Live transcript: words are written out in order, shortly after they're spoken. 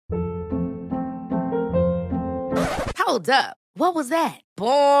Hold up. What was that?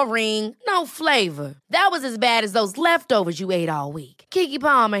 Boring. No flavor. That was as bad as those leftovers you ate all week. Keke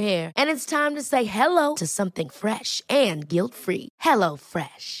Palmer here. And it's time to say hello to something fresh and guilt-free. Hello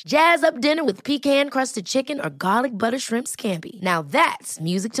Fresh. Jazz up dinner with pecan-crusted chicken or garlic butter shrimp scampi. Now that's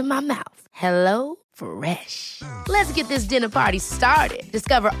music to my mouth. Hello Fresh. Let's get this dinner party started.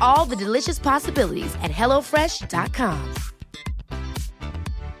 Discover all the delicious possibilities at hellofresh.com.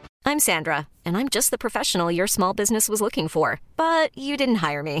 I'm Sandra, and I'm just the professional your small business was looking for. But you didn't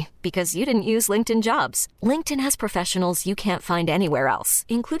hire me because you didn't use LinkedIn Jobs. LinkedIn has professionals you can't find anywhere else,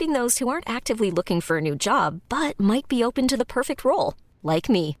 including those who aren't actively looking for a new job, but might be open to the perfect role, like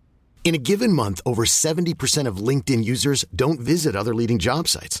me. In a given month, over 70% of LinkedIn users don't visit other leading job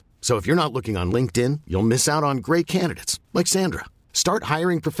sites. So if you're not looking on LinkedIn, you'll miss out on great candidates like Sandra. Start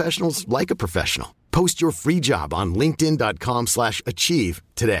hiring professionals like a professional. Post your free job on linkedin.com/achieve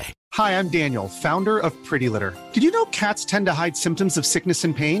today. Hi, I'm Daniel, founder of Pretty Litter. Did you know cats tend to hide symptoms of sickness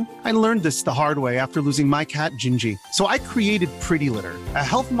and pain? I learned this the hard way after losing my cat, Gingy. So I created Pretty Litter, a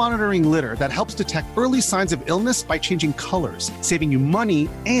health monitoring litter that helps detect early signs of illness by changing colors, saving you money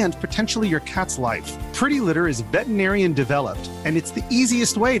and potentially your cat's life. Pretty Litter is veterinarian developed, and it's the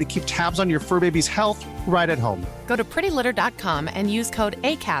easiest way to keep tabs on your fur baby's health right at home. Go to prettylitter.com and use code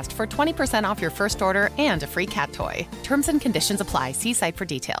ACAST for 20% off your first order and a free cat toy. Terms and conditions apply. See site for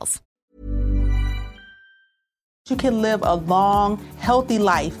details. You can live a long, healthy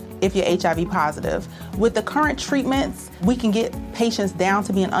life if you're HIV positive. With the current treatments, we can get patients down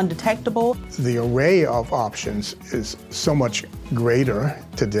to being undetectable. The array of options is so much greater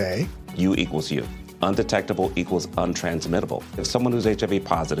today. U equals U. Undetectable equals untransmittable. If someone who's HIV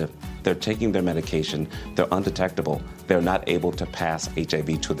positive, they're taking their medication, they're undetectable, they're not able to pass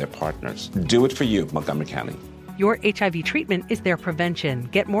HIV to their partners. Do it for you, Montgomery County. Your HIV treatment is their prevention.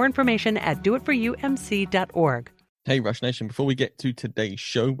 Get more information at doitforyoumc.org. Hey Rush Nation, before we get to today's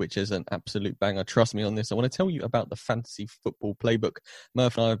show, which is an absolute banger, trust me on this, I want to tell you about the Fantasy Football Playbook.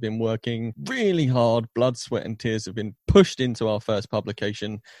 Murph and I have been working really hard. Blood, sweat and tears have been pushed into our first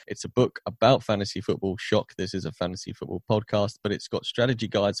publication. It's a book about fantasy football. Shock, this is a fantasy football podcast, but it's got strategy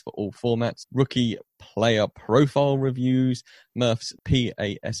guides for all formats, rookie player profile reviews, Murph's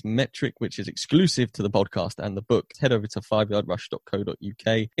PAS metric, which is exclusive to the podcast and the book. Head over to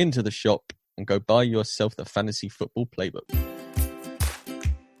 5yardrush.co.uk into the shop and go buy yourself the Fantasy Football Playbook.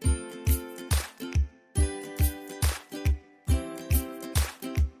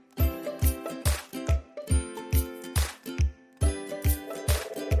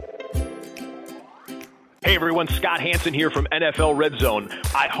 Hey everyone, Scott Hansen here from NFL Red Zone.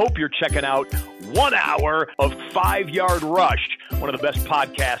 I hope you're checking out 1 hour of 5 Yard Rush, one of the best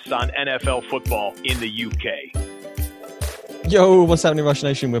podcasts on NFL football in the UK. Yo, what's happening, Rush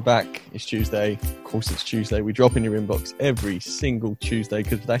Nation? We're back. It's Tuesday. Of course it's Tuesday. We drop in your inbox every single Tuesday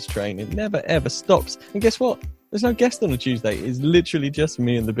because that's train. It never, ever stops. And guess what? There's no guest on a Tuesday. It's literally just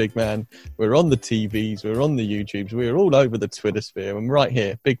me and the big man. We're on the TVs. We're on the YouTubes. We're all over the Twitter sphere. I'm right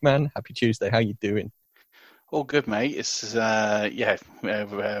here. Big man, happy Tuesday. How you doing? All good, mate. It's, obviously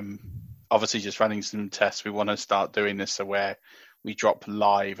just running some tests. We want to start doing this so where we drop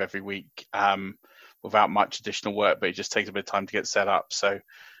live every week. Without much additional work, but it just takes a bit of time to get set up. So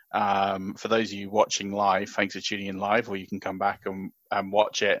for those of you watching live, thanks for tuning in live, or you can come back and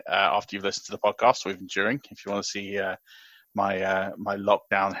watch it after you've listened to the podcast or even during, if you want to see my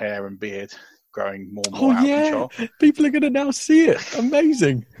lockdown hair and beard growing more and more out of control. People are going to now see it.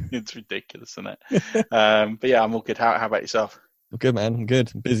 Amazing. It's ridiculous, isn't it? But yeah, I'm all good. How about yourself? I'm good, man. I'm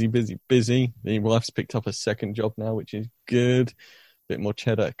good. Busy. The wife's picked up a second job now, which is good. Bit more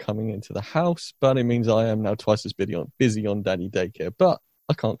cheddar coming into the house, but it means I am now twice as busy on daddy daycare, but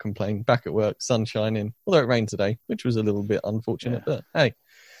I can't complain. Back at work, sun shining, although it rained today, which was a little bit unfortunate, but hey,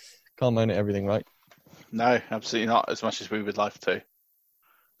 can't moan at everything, right? No, absolutely not, as much as we would like to.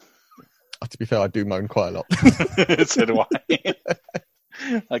 To be fair, I do moan quite a lot. So do I.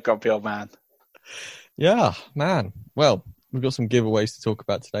 Like grumpy old man. Yeah, man. Well, we've got some giveaways to talk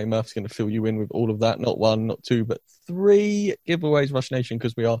about today. Murph's going to fill you in with all of that. Not one, not two, but 3 giveaways, Rush Nation,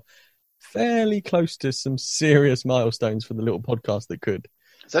 because we are fairly close to some serious milestones for the little podcast that could.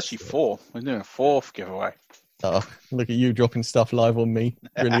 It's actually 4. We're doing a 4th giveaway. Oh, look at you dropping stuff live on me.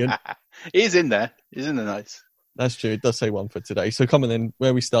 Brilliant. It is in there. It's in the notes. That's true. It does say 1 for today. So come on then.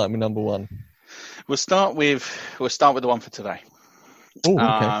 Where are we starting with number 1? We'll start with the one for today. Oh,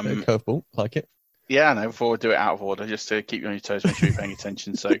 okay. Curveball. Like it. Yeah, I know. Before we do it out of order, just to keep you on your toes, make sure you're paying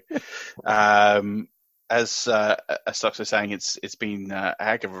attention. So, as Stocks was saying, it's been a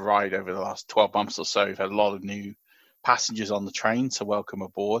heck of a ride over the last 12 months or so. We've had a lot of new passengers on the train, so welcome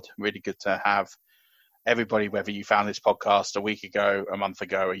aboard. Really good to have everybody, whether you found this podcast a week ago, a month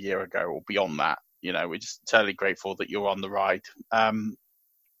ago, a year ago, or beyond that, we're just totally grateful that you're on the ride. And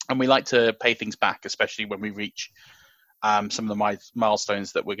we like to pay things back, especially when we reach some of the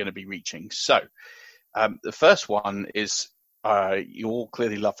milestones that we're going to be reaching. So the first one is, you all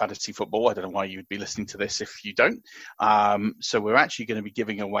clearly love fantasy football. I don't know why you would be listening to this if you don't. So we're actually going to be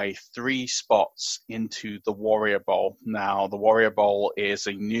giving away 3 spots into the Warrior Bowl. Now, the Warrior Bowl is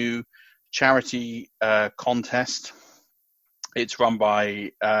a new charity contest. It's run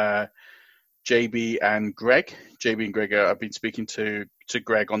by JB and Greg. JB and Greg, I've been speaking to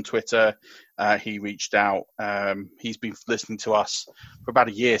Greg on Twitter. He reached out. He's been listening to us for about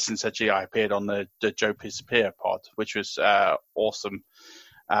a year since actually I appeared on the Joe Pisapia pod, which was awesome.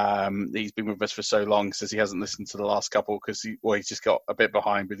 He's been with us for so long, says he hasn't listened to the last couple because he's just got a bit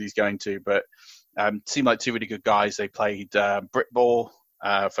behind, but he's going to. But seemed like 2 really good guys. They played Britball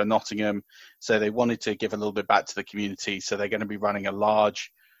for Nottingham, so they wanted to give a little bit back to the community. So they're going to be running a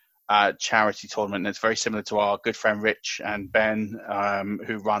large charity tournament. And it's very similar to our good friend Rich and Ben,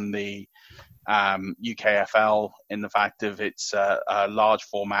 who run the UKFL, in the fact of it's a large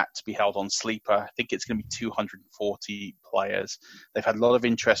format to be held on Sleeper. I think it's going to be 240 players. They've had a lot of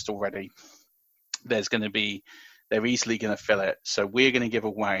interest already. They're easily going to fill it. So we're going to give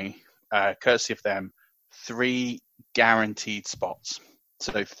away, courtesy of them, 3 guaranteed spots.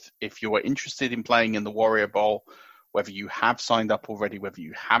 So if you're interested in playing in the Warrior Bowl, whether you have signed up already, whether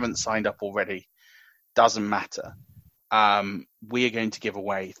you haven't signed up already, doesn't matter. We are going to give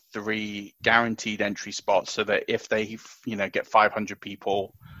away 3 guaranteed entry spots so that if they, get 500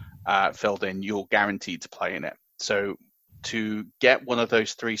 people filled in, you're guaranteed to play in it. So to get one of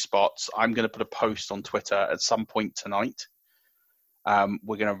those 3 spots, I'm going to put a post on Twitter at some point tonight.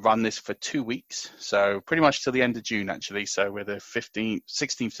 We're going to run this for 2 weeks, so pretty much till the end of June, actually. So we're the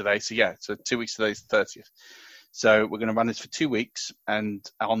 16th today. So 2 weeks today is the 30th. So we're going to run this for 2 weeks, and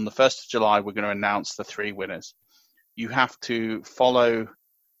on the 1st of July, we're going to announce the 3 winners. You have to follow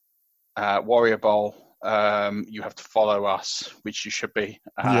Warrior Bowl. You have to follow us, which you should be,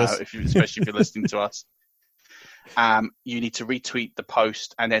 yes. especially if you're listening to us. You need to retweet the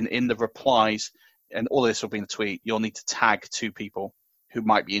post, and then in the replies, and all of this will be in the tweet, you'll need to tag 2 people who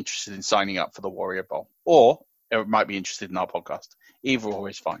might be interested in signing up for the Warrior Bowl, or might be interested in our podcast. Either or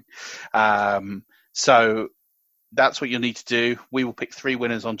is fine. So that's what you'll need to do. We will pick 3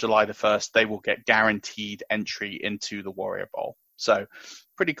 winners on July the 1st. They will get guaranteed entry into the Warrior Bowl. So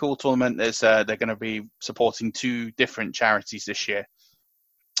pretty cool tournament. They're going to be supporting 2 different charities this year.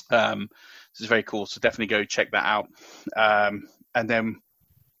 This is very cool. So definitely go check that out. And then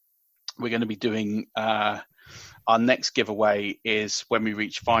we're going to be doing our next giveaway is when we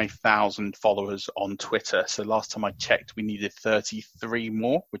reach 5,000 followers on Twitter. So last time I checked, we needed 33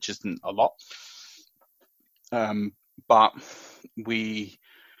 more, which isn't a lot. But we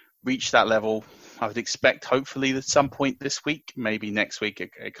reached that level. I would expect hopefully at some point this week, maybe next week.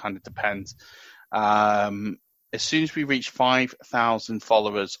 It kind of depends. As soon as we reach 5,000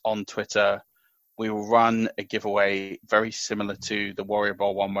 followers on Twitter, we will run a giveaway very similar to the Warrior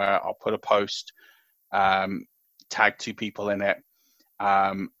Bowl one, where I'll put a post, tag 2 people in it,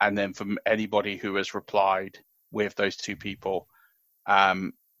 and then from anybody who has replied with those 2 people,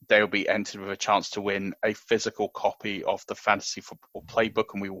 they'll be entered with a chance to win a physical copy of the Fantasy Football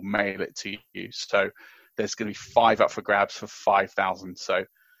Playbook, and we will mail it to you. So there's going to be 5 up for grabs for 5,000. So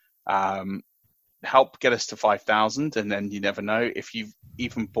help get us to 5,000, and then you never know. If you've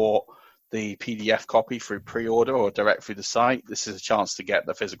even bought the PDF copy through pre-order or direct through the site, this is a chance to get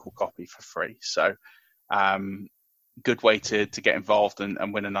the physical copy for free. So good way to get involved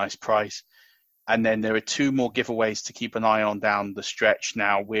and win a nice prize. And then there are 2 more giveaways to keep an eye on down the stretch.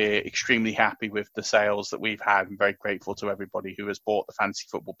 Now, we're extremely happy with the sales that we've had and very grateful to everybody who has bought the Fantasy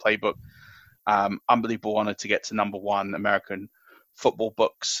Football Playbook. Unbelievable honor to get to number 1 American football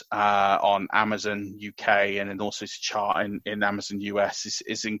books on Amazon UK, and then also to chart in Amazon US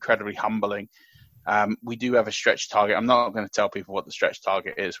is incredibly humbling. We do have a stretch target. I'm not going to tell people what the stretch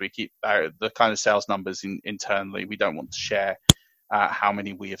target is. We keep the kind of sales numbers internally. We don't want to share how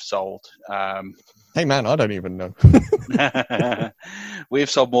many we have sold. Hey man, I don't even know. We have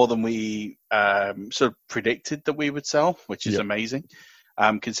sold more than we sort of predicted that we would sell, which is amazing,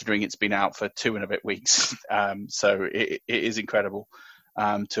 considering it's been out for 2 and a bit weeks. So it is incredible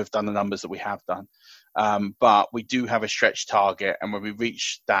to have done the numbers that we have done. But we do have a stretch target, and when we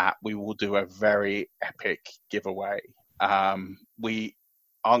reach that, we will do a very epic giveaway. We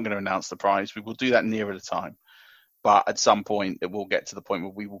aren't going to announce the prize. We will do that nearer the time. But at some point, it will get to the point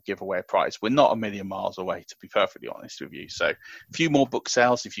where we will give away a prize. We're not a million miles away, to be perfectly honest with you. So a few more book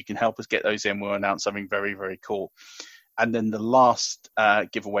sales. If you can help us get those in, we'll announce something very, very cool. And then the last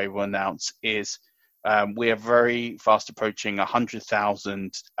giveaway we'll announce is we are very fast approaching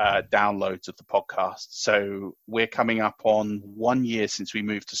 100,000 downloads of the podcast. So we're coming up on 1 year since we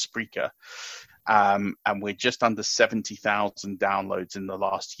moved to Spreaker. And we're just under 70,000 downloads in the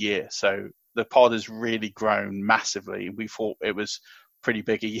last year. So the pod has really grown massively. We thought it was pretty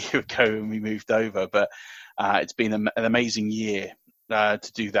big a year ago when we moved over, but it's been an amazing year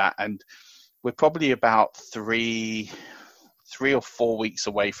to do that. And we're probably about three or 4 weeks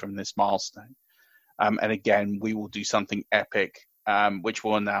away from this milestone. And again, we will do something epic, which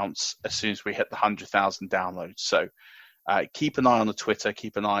we'll announce as soon as we hit the 100,000 downloads. So keep an eye on the Twitter,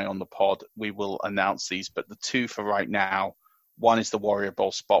 keep an eye on the pod. We will announce these, but the two for right now, one is the Warrior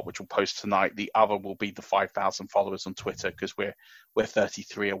Bowl spot, which we'll post tonight. The other will be the 5,000 followers on Twitter, because we're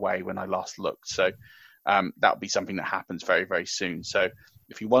 33 away when I last looked. So that'll be something that happens very, very soon. So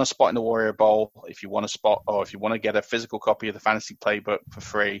if you want to spot in the Warrior Bowl, if you want to spot, or if you want to get a physical copy of the Fantasy Playbook for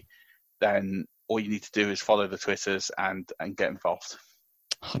free, then all you need to do is follow the Twitters and get involved.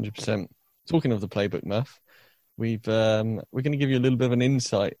 100%. Talking of the playbook, Murph, we're going to give you a little bit of an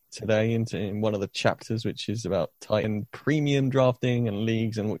insight today in one of the chapters, which is about tight end premium drafting and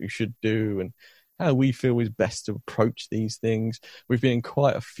leagues and what you should do and how we feel is best to approach these things. We've been in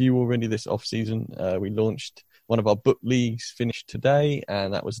quite a few already this off-season. We launched one of our book leagues, finished today,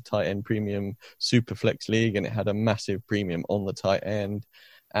 and that was a tight end premium Superflex league, and it had a massive premium on the tight end.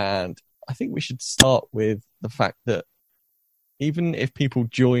 And I think we should start with the fact that even if people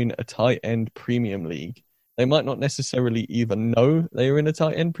join a tight end premium league, they might not necessarily even know they're in a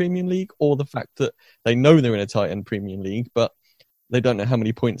tight end premium league, or the fact that they know they're in a tight end premium league, but they don't know how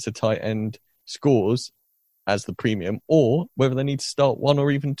many points a tight end scores as the premium, or whether they need to start one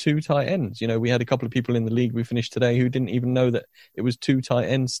or even two tight ends. You know, we had a couple of people in the league we finished today who didn't even know that it was two tight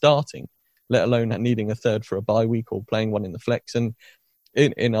ends starting, let alone needing a third for a bye week or playing one in the flex. And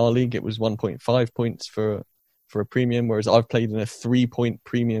in our league, it was 1.5 points for a premium, whereas I've played in a 3-point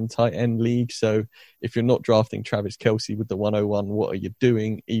premium tight end league. So if you're not drafting Travis Kelce with the 101, what are you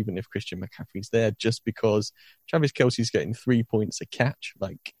doing? Even if Christian McCaffrey's there, just because Travis Kelce's getting 3 points a catch,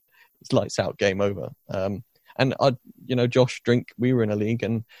 like it's lights out, game over. And Josh Drink, we were in a league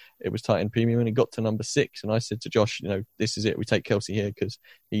and it was tight end premium and he got to number 6. And I said to Josh, this is it. We take Kelce here because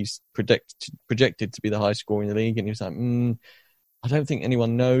he's projected to be the highest scorer in the league. And he was like, I don't think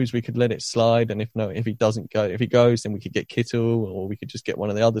anyone knows. We could let it slide, and if he doesn't go, if he goes, then we could get Kittle, or we could just get one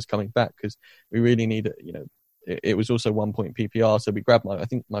of the others coming back, because we really need it. It was also 1 point PPR, so we grabbed I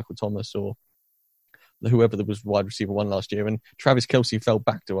think Michael Thomas or whoever that was wide receiver 1 last year, and Travis Kelce fell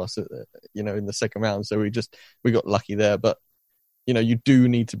back to us, in the second round. So we got lucky there. But you do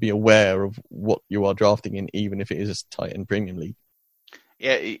need to be aware of what you are drafting in, even if it is a tight end premium league.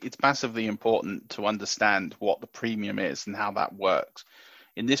 Yeah, it's massively important to understand what the premium is and how that works.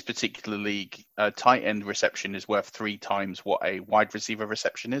 In this particular league, a tight end reception is worth 3 times what a wide receiver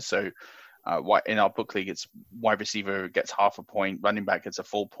reception is. So in our book league, it's wide receiver gets 0.5 point, running back gets a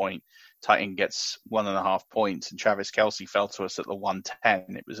full point, tight end gets 1.5 points, and Travis Kelce fell to us at the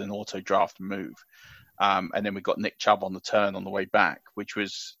 110. It was an auto draft move. And then we got Nick Chubb on the turn on the way back, which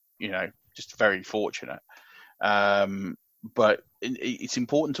was, just very fortunate. But it's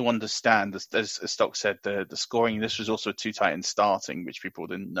important to understand, as Stock said, the scoring. This was also 2 tight ends starting, which people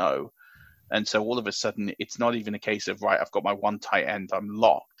didn't know. And so all of a sudden, it's not even a case of, right, I've got my 1 tight end, I'm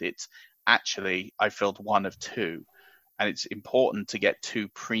locked. It's actually, I filled 1 of 2. And it's important to get 2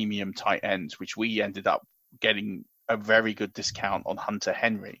 premium tight ends, which we ended up getting a very good discount on Hunter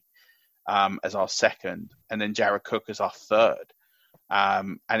Henry as our second, and then Jared Cook as our third.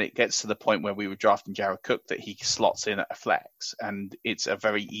 And it gets to the point where we were drafting Jared Cook that he slots in at a flex, and it's a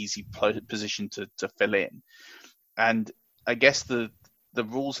very easy position to fill in. And I guess the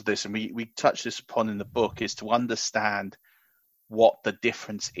rules of this, and we touch this upon in the book, is to understand what the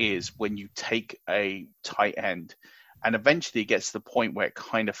difference is when you take a tight end. And eventually it gets to the point where it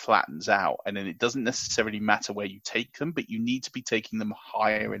kind of flattens out, and then it doesn't necessarily matter where you take them, but you need to be taking them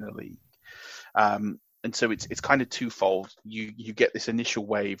higher in a league. And so it's kind of twofold. You get this initial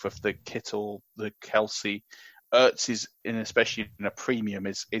wave of the Kittle, the Kelce. Ertz is, especially in a premium,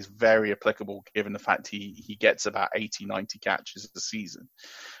 is very applicable given the fact he gets about 80, 90 catches a season.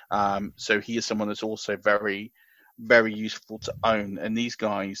 So he is someone that's also very, very useful to own. And these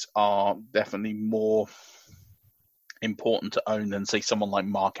guys are definitely more important to own than, say, someone like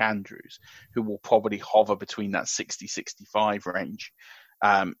Mark Andrews, who will probably hover between that 60-65 range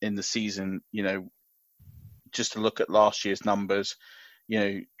in the season, just to look at last year's numbers,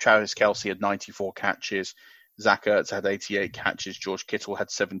 Travis Kelce had 94 catches. Zach Ertz had 88 catches. George Kittle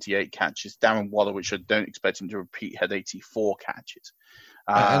had 78 catches. Darren Waller, which I don't expect him to repeat, had 84 catches.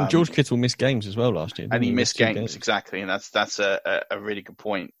 And George Kittle missed games as well last year. And he missed games, exactly. And that's a really good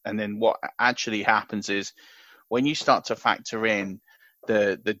point. And then what actually happens is when you start to factor in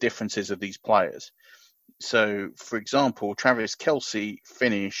the differences of these players. So, for example, Travis Kelce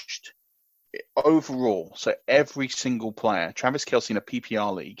finished overall. So every single player, Travis Kelce in a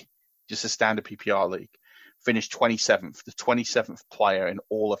PPR league, just a standard PPR league, finished 27th, the 27th player in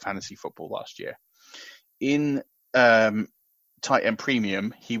all of fantasy football last year. In tight end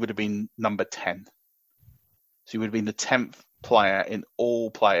premium, he would have been number 10. So he would have been the 10th player in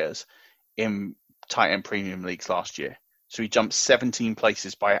all players in tight end premium leagues last year. So he jumped 17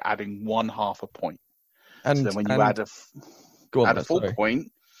 places by adding 1/2 a point. And so then when you add a full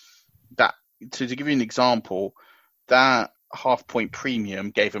point, that to give you an example, that 1/2 point premium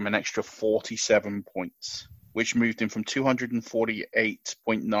gave him an extra 47 points, which moved him from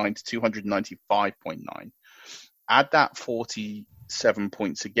 248.9 to 295.9. Add that 47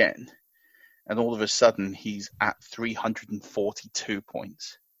 points again, and all of a sudden he's at 342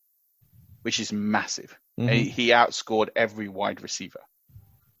 points, which is massive. Mm-hmm. He outscored every wide receiver.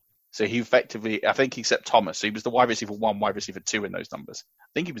 So he effectively, I think except Thomas, so he was the wide receiver 1, wide receiver 2 in those numbers. I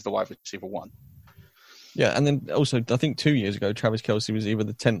think he was the wide receiver 1. Yeah, and then also, I think 2 years ago, Travis Kelce was either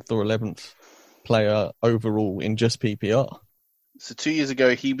the 10th or 11th player overall in just PPR. So 2 years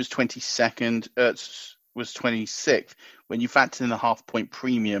ago, he was 22nd, Ertz was 26th. When you factor in the 1/2 point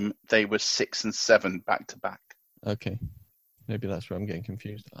premium, they were 6 and 7 back to back. Okay. Maybe that's where I'm getting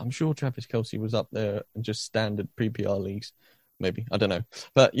confused. I'm sure Travis Kelce was up there in just standard PPR leagues. Maybe. I don't know.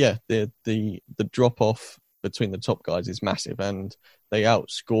 But yeah, the drop-off between the top guys is massive, and they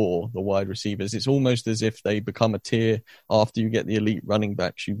outscore the wide receivers. It's almost as if they become a tier after you get the elite running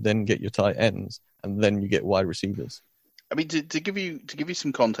backs, you then get your tight ends, and then you get wide receivers. I mean, to give you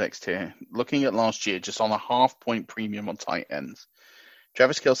some context here, looking at last year, just on a 1/2 point premium on tight ends,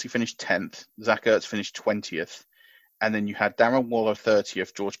 Travis Kelce finished 10th, Zach Ertz finished 20th, and then you had Darren Waller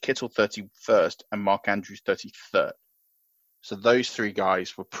 30th, George Kittle 31st, and Mark Andrews 33rd. So those three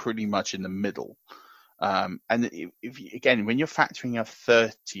guys were pretty much in the middle. And if again, when you're factoring a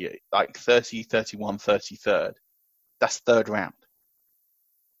 30, 31, 33rd, that's third round.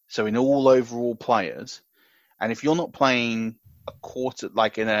 So in all overall players, and if you're not playing a quarter,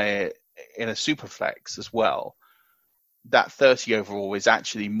 like in a super flex as well, that 30 overall is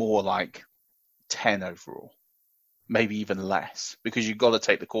actually more like 10 overall, maybe even less, because you've got to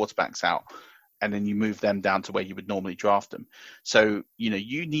take the quarterbacks out and then you move them down to where you would normally draft them. So,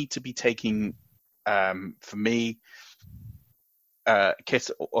 you need to be taking, for me,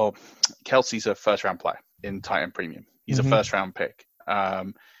 Kelce's a first round player in tight end premium. He's a first round pick.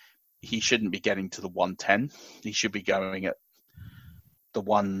 He shouldn't be getting to the 110. He should be going at the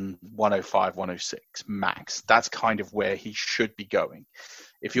 105, 106 max. That's kind of where he should be going.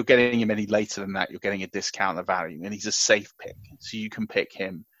 If you're getting him any later than that, you're getting a discount of value, and he's a safe pick. So you can pick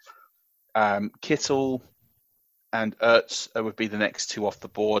him. Kittle and Ertz would be the next two off the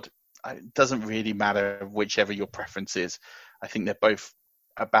board. It doesn't really matter whichever your preference is. I think they're both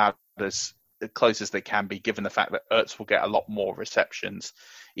about as close as they can be, given the fact that Ertz will get a lot more receptions,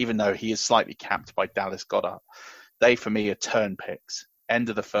 even though he is slightly capped by Dallas Goedert. They, for me, are turn picks. End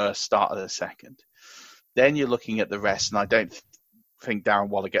of the first, start of the second. Then you're looking at the rest, and I don't think Darren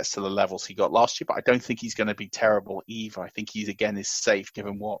Waller gets to the levels he got last year, but I don't think he's going to be terrible either. I think he's, again, is safe,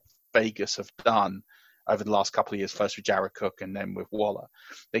 given what Vegas have done over the last couple of years, first with Jared Cook and then with Waller.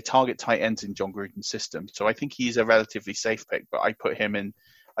 They target tight ends in John Gruden's system, so I think he's a relatively safe pick, but I put him in,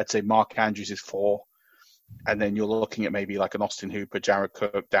 I'd say Mark Andrews is 4, and then you're looking at maybe like an Austin Hooper, Jared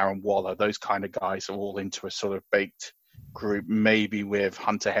Cook, Darren Waller. Those kind of guys are all into a sort of baked group, maybe with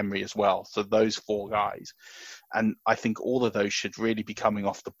Hunter Henry as well. So those 4 guys. And I think all of those should really be coming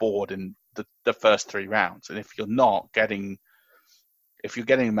off the board in the first 3 rounds. And if you're getting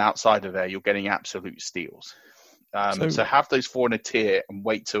them outside of there, you're getting absolute steals. So have those 4 in a tier and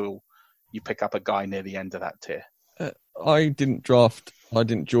wait till you pick up a guy near the end of that tier. I didn't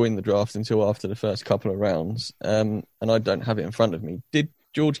join the draft until after the first couple of rounds, and I don't have it in front of me. Did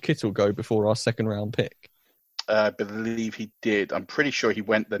George Kittle go before our second round pick? I believe he did. I'm pretty sure he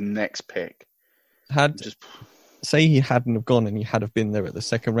went the next pick. Say he hadn't have gone and he had have been there at the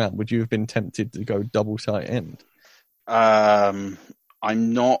second round, would you have been tempted to go double tight end? I'm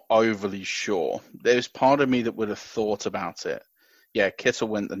not overly sure. There's part of me that would have thought about it. Yeah, Kittle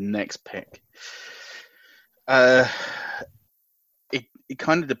went the next pick. it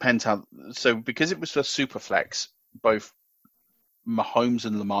kind of depends how. So because it was a super flex, both Mahomes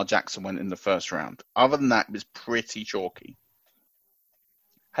and Lamar Jackson went in the first round. Other than that, it was pretty chalky.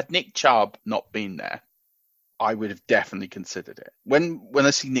 Had Nick Chubb not been there, I would have definitely considered it. When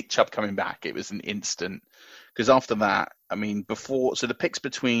I see Nick Chubb coming back, it was an instant. Because after that, I mean, so the picks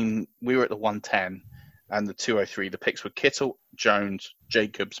we were at the 110 and the 203, the picks were Kittle, Jones,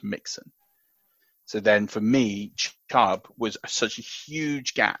 Jacobs, Mixon. So then for me, Chubb was such a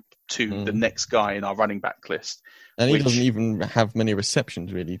huge gap to the next guy in our running back list. And he doesn't even have many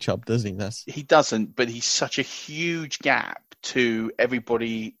receptions, really, Chubb, does he? He doesn't, but he's such a huge gap to every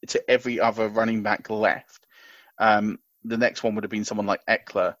other running back left. The next one would have been someone like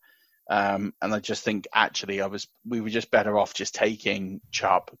Eckler. And I just think actually we were just better off just taking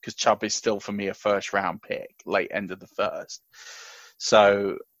Chubb, because Chubb is still for me a first round pick, late end of the first.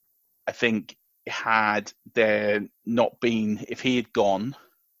 So I think had there not been, if he had gone,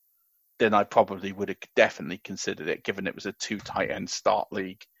 then I probably would have definitely considered it, given it was a 2 tight end start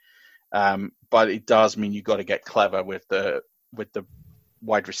league. But it does mean you've got to get clever with the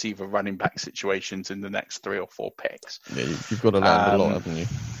wide receiver running back situations in the next 3 or 4 picks. Yeah, you've got to learn a lot, haven't you?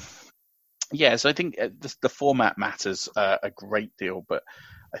 Yeah, so I think the format matters a great deal, but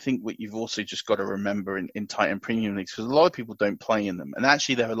I think what you've also just got to remember in tight end premium leagues, because a lot of people don't play in them, and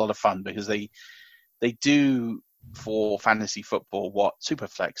actually they're a lot of fun because they do for fantasy football what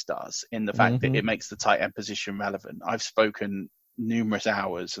Superflex does, in the fact that it makes the tight end position relevant. I've spoken numerous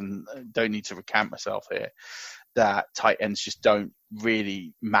hours, and don't need to recant myself here, that tight ends just don't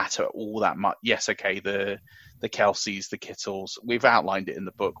really matter all that much. Yes, okay, the Kelseys, the Kittles, we've outlined it in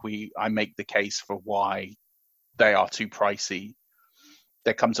the book. I make the case for why they are too pricey.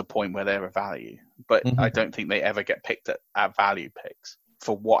 There comes a point where they're a value, but I don't think they ever get picked at value picks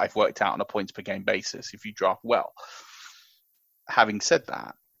for what I've worked out on a points per game basis if you draft well. Having said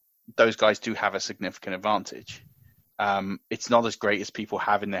that, those guys do have a significant advantage. It's not as great as people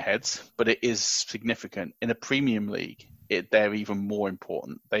have in their heads, but it is significant. In a premium league, they're even more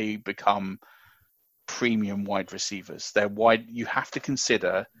important. They become premium wide receivers. You have to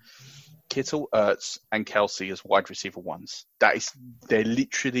consider Kittle, Ertz, and Kelce as wide receiver ones. That is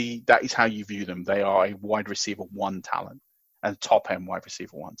how you view them. They are a wide receiver 1 talent and top end wide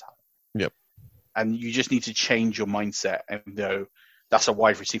receiver 1 talent. Yep. And you just need to change your mindset and go, that's a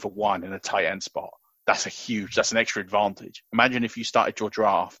wide receiver 1 in a tight end spot. That's an extra advantage. Imagine if you started your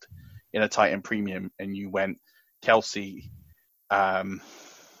draft in a tight end premium and you went Kelce,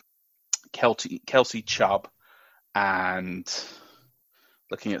 Chubb, and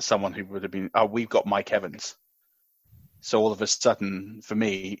looking at someone who would have been, we've got Mike Evans. So all of a sudden, for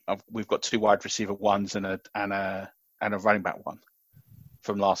me, we've got 2 wide receiver 1s and a running back 1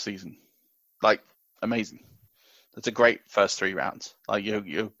 from last season. Like, amazing. That's a great first 3 rounds. Like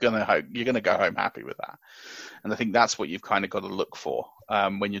you're gonna go home happy with that. And I think that's what you've kind of got to look for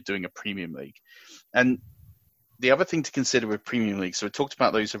when you're doing a premium league. And the other thing to consider with premium leagues, so we talked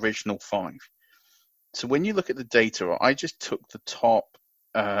about those original 5. So when you look at the data, I just took the top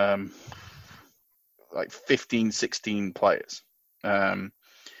 15, 16 players.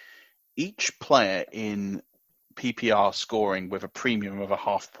 Each player in PPR scoring with a premium of a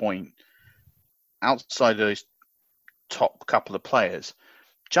half point outside of those top couple of players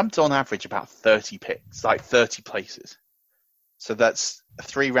jumped on average about 30 picks, like 30 places. So that's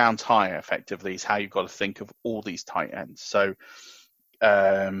 3 rounds higher, effectively, is how you've got to think of all these tight ends. So,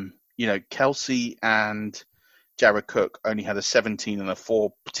 Kelce and Jared Cook only had a 17 and a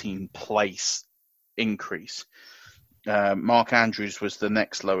 14 place increase. Mark Andrews was the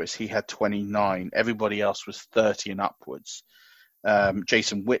next lowest. He had 29. Everybody else was 30 and upwards.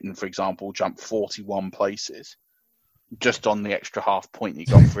 Jason Witten, for example, jumped 41 places just on the extra half point he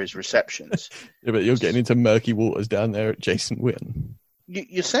got for his receptions. Yeah, but you're getting into murky waters down there at Jason Witten.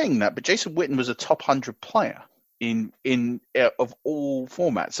 You're saying that, but Jason Witten was a top 100 player in of all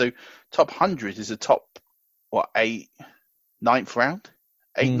formats. So top 100 is a top, 9th round?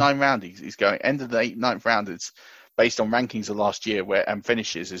 9 round he's going. End of the 8th, 9th round is based on rankings of last year and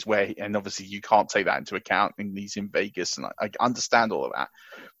finishes is where, and obviously you can't take that into account in these in Vegas, and I understand all of that.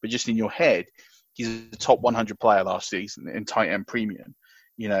 But just in your head, he's a top 100 player last season in tight end premium.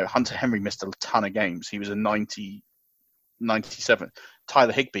 Hunter Henry missed a ton of games. He was a 90, 97.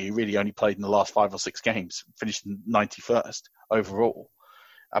 Tyler Higbee, who really only played in the last 5 or 6 games, finished 91st overall.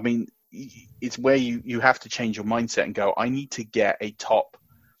 I mean, it's where you have to change your mindset and go, I need to get a top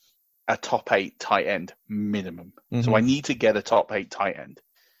 8 tight end minimum. Mm-hmm. So I need to get a top 8 tight end,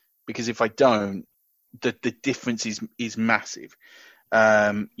 because if I don't, the difference is massive.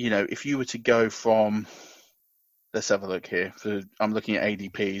 If you were to go from Let's have a look here. I'm looking at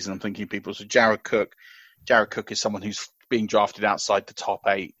ADPs and I'm thinking people. So Jared Cook is someone who's being drafted outside the top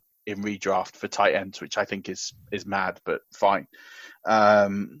 8 in redraft for tight ends, which I think is mad, but fine.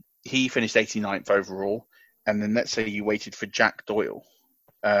 He finished 89th overall. And then let's say you waited for Jack Doyle.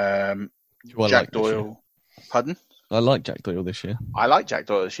 Jack Doyle. Pardon? I like Jack Doyle this year. I like Jack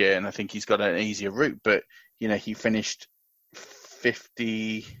Doyle this year, and I think he's got an easier route. But, he finished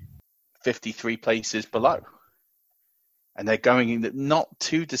 53 places below. And they're going in not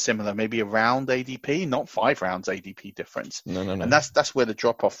too dissimilar, maybe a round ADP, not 5 rounds ADP difference. No. And that's where the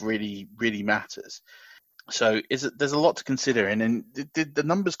drop-off really, really matters. So there's a lot to consider. And then the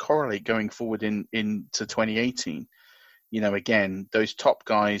numbers correlate going forward into 2018. Again, those top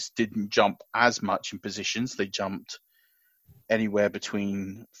guys didn't jump as much in positions. They jumped anywhere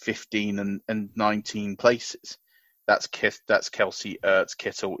between 15 and 19 places. That's Kelsey, Ertz,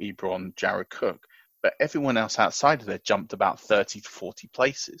 Kittle, Ebron, Jared Cook. But everyone else outside of there jumped about 30 to 40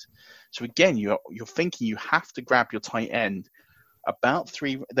 places. So again, you're thinking you have to grab your tight end about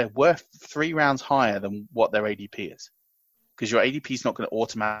 3. They're worth 3 rounds higher than what their ADP is, because your ADP is not going to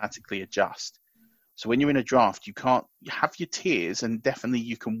automatically adjust. So when you're in a draft, you have your tiers, and definitely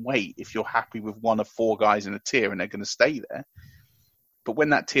you can wait if you're happy with one of 4 guys in a tier and they're going to stay there. But when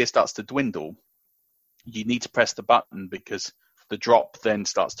that tier starts to dwindle, you need to press the button, because the drop then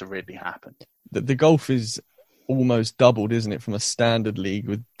starts to really happen. The golf is almost doubled, isn't it, from a standard league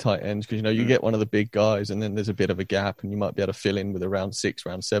with tight ends? Because, you get one of the big guys and then there's a bit of a gap and you might be able to fill in with a round 6,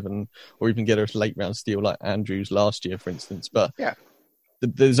 round 7, or even get a late round steal like Andrews last year, for instance. But yeah,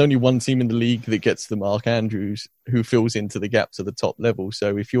 there's only one team in the league that gets the Mark Andrews who fills into the gaps at the top level.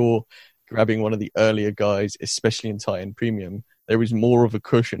 So if you're grabbing one of the earlier guys, especially in tight end premium, there is more of a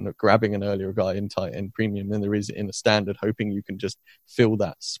cushion of grabbing an earlier guy in tight end premium than there is in a standard, hoping you can just fill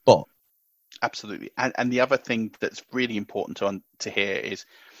that spot. Absolutely. And the other thing that's really important to hear is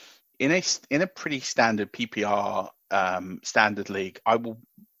in a pretty standard PPR standard league, I will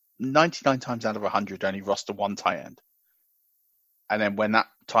 99 times out of 100 only roster one tight end. And then when that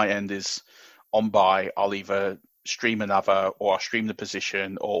tight end is on bye, I'll either stream another, or I'll stream the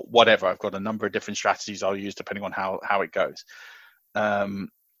position, or whatever. I've got a number of different strategies I'll use depending on how it goes.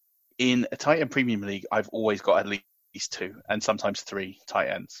 In a tight end premium league, I've always got at least 2 and sometimes 3 tight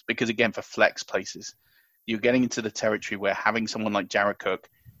ends, because again, for flex places, you're getting into the territory where having someone like Jared Cook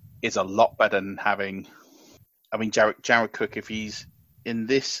is a lot better than having. I mean, Jared Cook, if he's in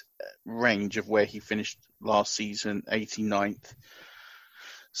this range of where he finished last season, 89th.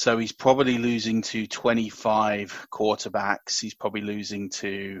 So he's probably losing to 25 quarterbacks. He's probably losing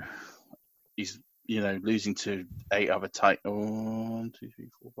to 8 other tight. 1, 2, 3,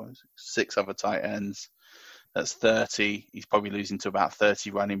 4, 5, 6 other tight ends. That's 30. He's probably losing to about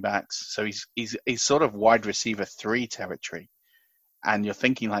 30 running backs. So he's sort of wide receiver 3 territory. And you're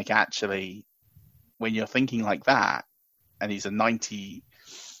thinking like, actually, when you're thinking like that, and he's a 90th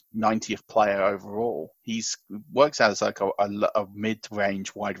player overall, he's works out as like a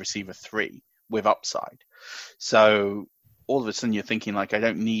mid-range wide receiver 3 with upside. So all of a sudden you're thinking like, I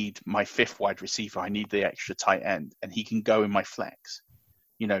don't need my 5th wide receiver. I need the extra tight end, and he can go in my flex.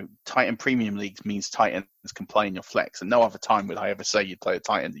 Tight end premium leagues means tight ends can play in your flex, and no other time would I ever say you'd play a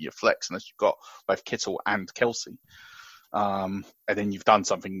tight end in your flex unless you've got both Kittle and Kelsey. And then you've done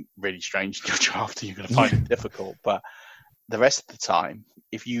something really strange in your draft and you're going to find it difficult. But the rest of the time,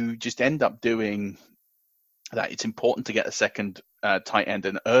 if you just end up doing that, it's important to get a second tight end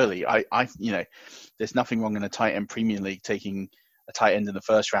in early. There's nothing wrong in a tight end premium league taking a tight end in the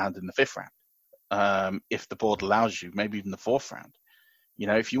 1st round and the 5th round. If the board allows you, maybe even the 4th round.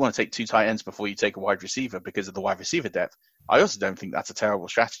 If you want to take 2 tight ends before you take a wide receiver because of the wide receiver depth, I also don't think that's a terrible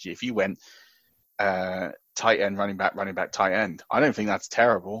strategy. If you went tight end, running back, tight end, I don't think that's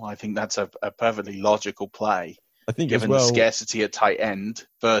terrible. I think that's a perfectly logical play. I think given the scarcity at tight end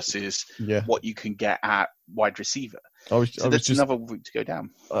versus what you can get at wide receiver. That's another route to go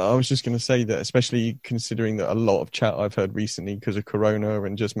down. I was just going to say that, especially considering that a lot of chat I've heard recently because of Corona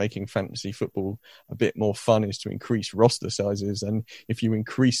and just making fantasy football a bit more fun is to increase roster sizes. And if you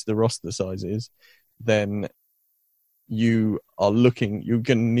increase the roster sizes, then you're going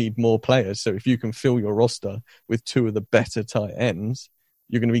to need more players. So if you can fill your roster with 2 of the better tight ends,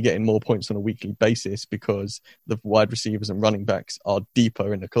 you're going to be getting more points on a weekly basis because the wide receivers and running backs are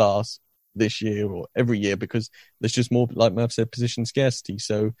deeper in the class this year or every year because there's just more, like Murph said, position scarcity.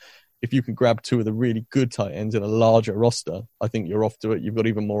 So if you can grab 2 of the really good tight ends in a larger roster, I think you're off to it. You've got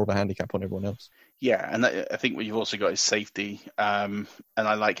even more of a handicap on everyone else. Yeah, and I think what you've also got is safety. And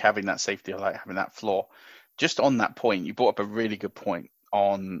I like having that safety. I like having that floor. Just on that point, you brought up a really good point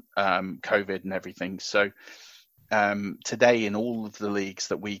on COVID and everything. So today in all of the leagues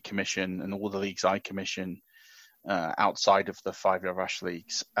that we commission and all the leagues I commission outside of the 5-Yard Rush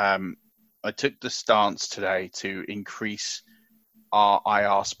leagues, I took the stance today to increase our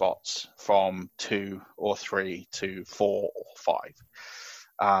IR spots from 2 or 3 to 4 or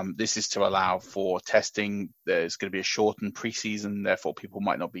 5. This is to allow for testing. There's going to be a shortened preseason, therefore people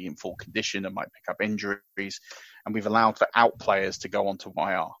might not be in full condition and might pick up injuries. And we've allowed for out players to go onto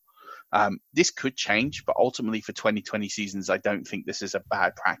IR. This could change, but ultimately for 2020 seasons, I don't think this is a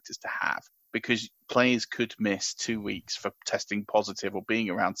bad practice to have, because players could miss 2 weeks for testing positive or being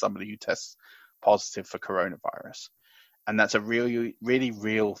around somebody who tests positive for coronavirus. And that's a really, really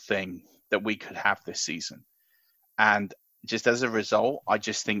real thing that we could have this season. And just as a result, I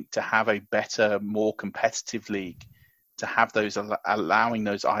just think to have a better, more competitive league, to have those allowing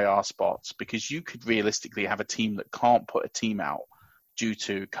those IR spots, because you could realistically have a team that can't put a team out due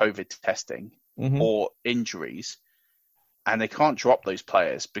to COVID testing or injuries, and they can't drop those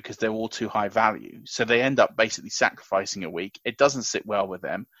players because they're all too high value. So they end up basically sacrificing a week. It doesn't sit well with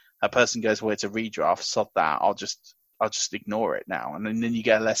them. A person goes, well, it's a redraft, sod that. I'll just ignore it now. And then you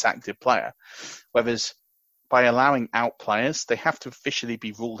get a less active player. Whereas by allowing out players, they have to officially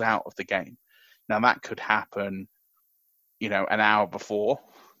be ruled out of the game. Now that could happen, an hour before,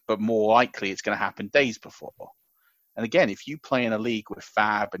 but more likely it's going to happen days before. And again, if you play in a league with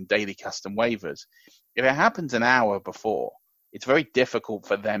Fab and daily custom waivers, if it happens an hour before, it's very difficult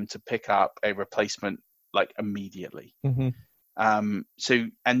for them to pick up a replacement like immediately.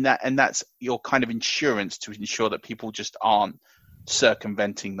 That's your kind of insurance to ensure that people just aren't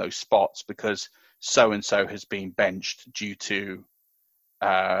circumventing those spots because so-and-so has been benched due to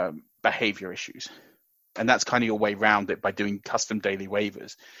behavior issues. And that's kind of your way around it by doing custom daily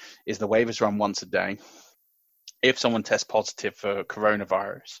waivers, is the waivers run once a day. If someone tests positive for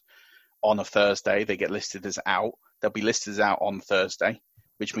coronavirus on a Thursday, they get listed as out. They'll be listed as out on Thursday,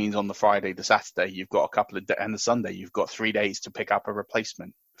 which means on the Friday, the Saturday, you've got a couple of and the Sunday, you've got 3 days to pick up a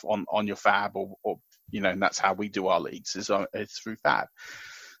replacement on your Fab or and that's how we do our leagues is through Fab.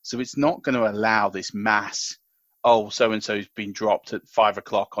 So it's not going to allow this mass, so-and-so's been dropped at 5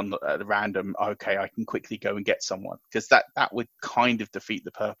 o'clock at the random. Okay, I can quickly go and get someone, because that would kind of defeat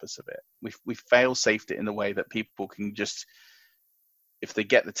the purpose of it. We fail-safed it in the way that people can just, if they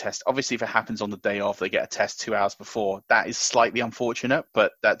get the test, obviously if it happens on the day of, they get a test 2 hours before. That is slightly unfortunate,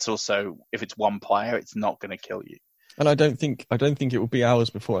 but that's also, if it's one player, it's not going to kill you. And I don't think it will be hours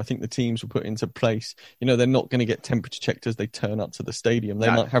before. I think the teams will put into place, they're not going to get temperature checked as they turn up to the stadium. They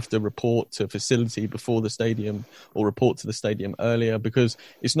might have to report to a facility before the stadium or report to the stadium earlier, because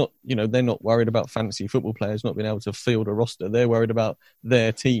it's not, they're not worried about fantasy football players not being able to field a roster. They're worried about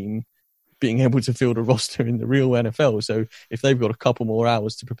their team being able to field a roster in the real NFL. So if they've got a couple more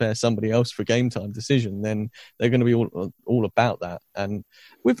hours to prepare somebody else for game time decision, then they're going to be all about that. And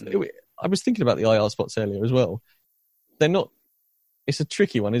I was thinking about the IR spots earlier as well. It's a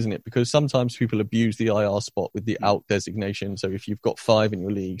tricky one, isn't it? Because sometimes people abuse the IR spot with the out designation. So if you've got 5 in your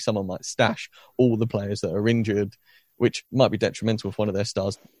league, someone might stash all the players that are injured, which might be detrimental if one of their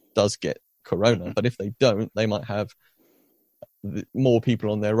stars does get corona. But if they don't, they might have more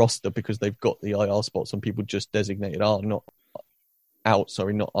people on their roster because they've got the IR spots and people just designated R, not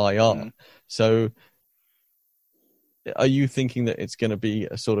IR. So are you thinking that it's going to be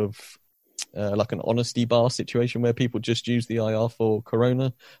a sort of like an honesty bar situation where people just use the IR for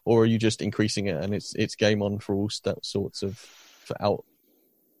corona, or are you just increasing it and it's game on for all sorts of for out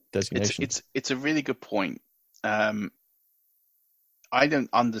designation? It's a really good point. I don't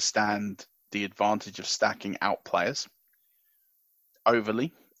understand the advantage of stacking out players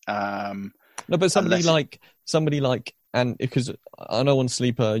overly. No, but somebody like, and because I know on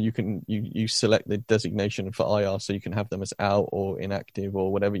Sleeper you select the designation for IR, so you can have them as out or inactive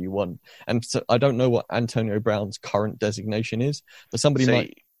or whatever you want. And so I don't know what Antonio Brown's current designation is, but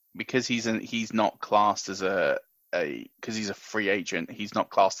because he's not classed as because he's a free agent, he's not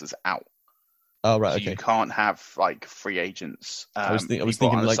classed as out. Oh right, so okay. You can't have like free agents. I was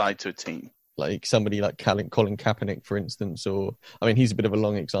thinking on the side to a team. Like somebody like Colin Kaepernick, for instance, or he's a bit of a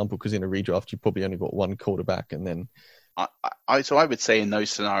long example because in a redraft you've probably only got one quarterback, and then. So I would say in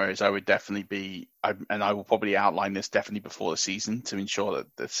those scenarios I would definitely be, and I will probably outline this definitely before the season to ensure that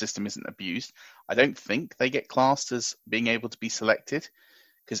the system isn't abused. I don't think they get classed as being able to be selected,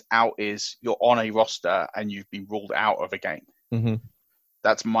 because out is you're on a roster and you've been ruled out of a game. Mm-hmm.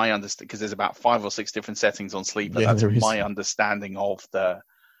 That's my understanding, because there's about 5 or 6 different settings on Sleeper. Yeah, that's my understanding of the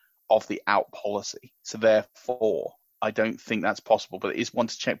out policy. So therefore, I don't think that's possible, but it is one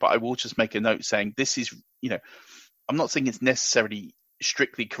to check. But I will just make a note saying this is, I'm not saying it's necessarily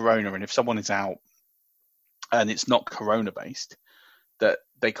strictly corona. And if someone is out and it's not corona based, that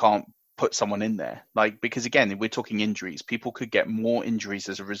they can't put someone in there. Like, because again, we're talking injuries. People could get more injuries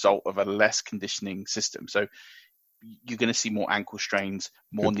as a result of a less conditioning system. So you're going to see more ankle strains,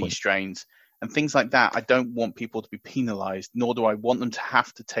 more knee strains, and things like that. I don't want people to be penalized, nor do I want them to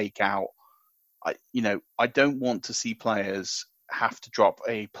have to take out. I don't want to see players have to drop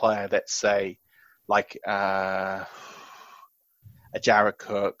a player, let's say, like a Jared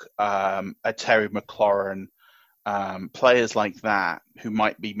Cook, a Terry McLaurin, players like that who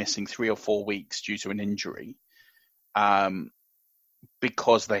might be missing 3 or 4 weeks due to an injury,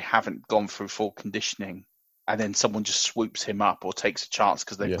 because they haven't gone through full conditioning, and then someone just swoops him up or takes a chance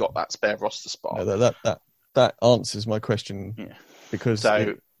because they've got that spare roster spot. No, that answers my question, because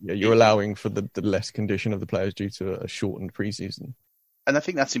you're allowing for the less condition of the players due to a shortened preseason. And I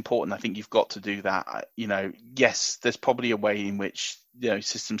think that's important. I think you've got to do that. Yes, there's probably a way in which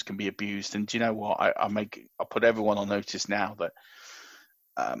systems can be abused. And do you know what? I'll put everyone on notice now that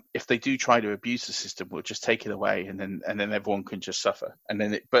if they do try to abuse the system, we'll just take it away, and then everyone can just suffer.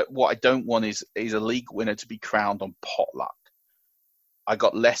 But what I don't want is a league winner to be crowned on potluck. I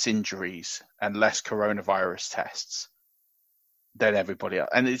got less injuries and less coronavirus tests than everybody else,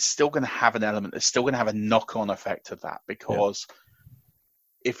 and it's still going to have an element. It's still going to have a knock-on effect of that, because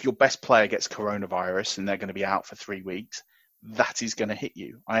if your best player gets coronavirus and they're going to be out for 3 weeks, that is going to hit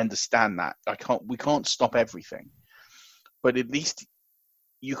you. I understand that. We can't stop everything, but at least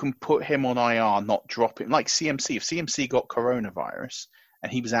you can put him on IR, not drop him. Like CMC, if CMC got coronavirus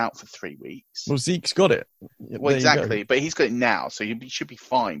and he was out for 3 weeks, well, Zeke's got it. Well, exactly, but he's got it now, so he should be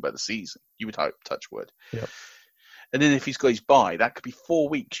fine by the season. You would hope, touch wood. Yep. And then if he's got his bye, that could be 4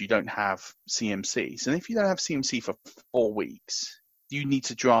 weeks you don't have CMC. So if you don't have CMC for 4 weeks, you need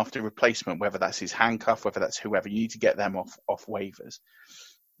to draft a replacement, whether that's his handcuff, whether that's whoever. You need to get them off waivers.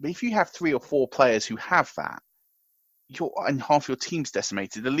 But if you have 3 or 4 players who have that, and half your team's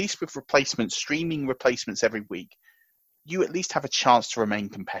decimated, at least with replacements, streaming replacements every week, you at least have a chance to remain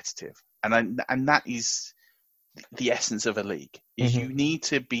competitive. And that is the essence of a league, is you need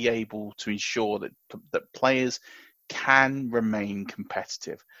to be able to ensure that players can remain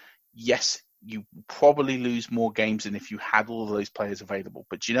competitive. Yes, you probably lose more games than if you had all of those players available.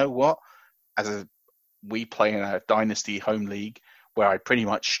 But you know what? We play in a dynasty home league where I pretty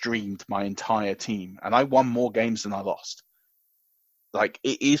much streamed my entire team, and I won more games than I lost. Like,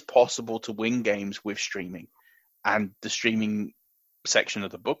 it is possible to win games with streaming, and the streaming section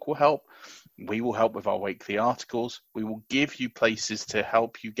of the book will help. We will help with our weekly articles. We will give you places to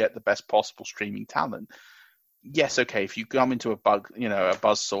help you get the best possible streaming talent. Yes, okay, if you come into a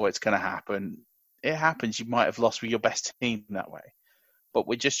buzzsaw, it's going to happen. It happens. You might have lost with your best team that way. But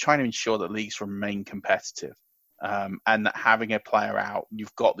we're just trying to ensure that leagues remain competitive, and that having a player out,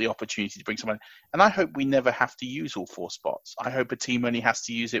 you've got the opportunity to bring someone. And I hope we never have to use all 4 spots. I hope a team only has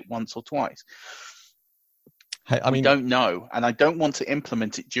to use it once or twice. We don't know, and I don't want to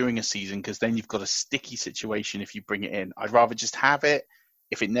implement it during a season, because then you've got a sticky situation if you bring it in. I'd rather just have it.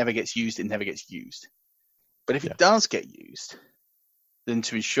 If it never gets used, it never gets used. But if it does get used, then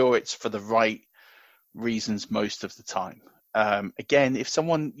to ensure it's for the right reasons most of the time. Again, if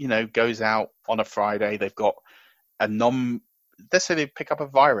someone goes out on a Friday, they've got let's say they pick up a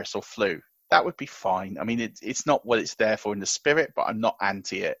virus or flu, that would be fine. I mean, it's not what it's there for in the spirit, but I'm not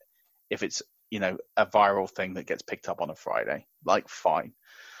anti it if it's a viral thing that gets picked up on a Friday. Like, fine.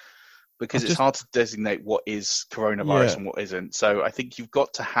 Because it's hard to designate what is coronavirus and what isn't. So I think you've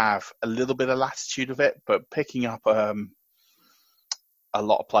got to have a little bit of latitude of it, but picking up a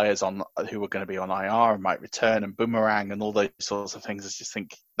lot of players who are going to be on IR and might return, and boomerang and all those sorts of things, I just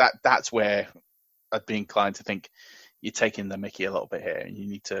think that's where I'd be inclined to think you're taking the mickey a little bit here, and you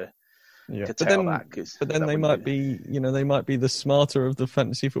need to curtail that. But then they might be the smarter of the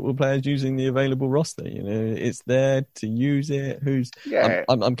fantasy football players using the available roster. It's there to use it.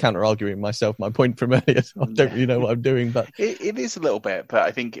 I'm counter arguing myself. My point from earlier, I don't really know what I'm doing, but it is a little bit. But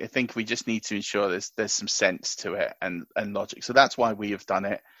I think we just need to ensure there's some sense to it and logic. So that's why we have done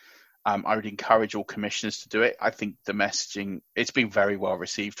it. I would encourage all commissioners to do it. I think the messaging, it's been very well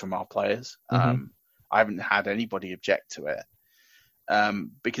received from our players. I haven't had anybody object to it.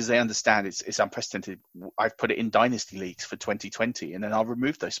 Because they understand it's unprecedented. I've put it in dynasty leagues for 2020, and then I'll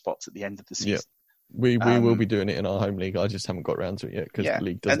remove those spots at the end of the season. We will be doing it in our home league. I just haven't got around to it yet because the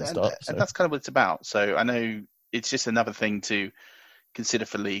league doesn't start. And that's kind of what it's about. So I know it's just another thing to consider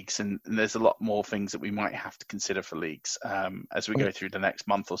for leagues, and there's a lot more things that we might have to consider for leagues as we go through the next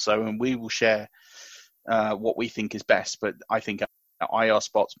month or so, and we will share what we think is best. But I think IR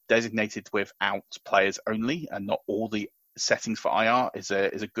spots designated without players only, and not all the settings for IR is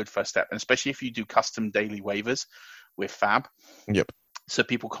a good first step, and especially if you do custom daily waivers with Fab. Yep. So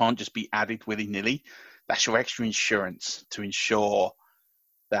people can't just be added willy-nilly. That's your extra insurance to ensure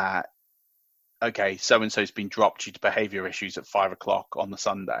that, okay, so-and-so's been dropped due to behavior issues at 5:00 on the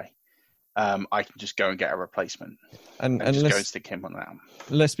Sunday. I can just go and get a replacement and just go and stick him on that.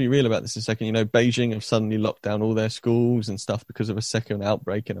 Let's be real about this a second. Beijing have suddenly locked down all their schools and stuff because of a second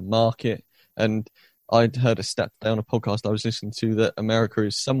outbreak in a market. And I'd heard a stat down a podcast I was listening to that America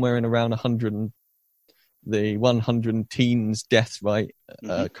is somewhere in around 100 teens death rate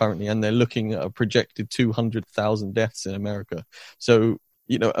currently, and they're looking at a projected 200,000 deaths in America. So,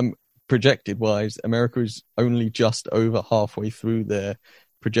 projected wise, America is only just over halfway through their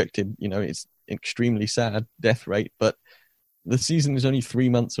projected, it's extremely sad death rate, but the season is only 3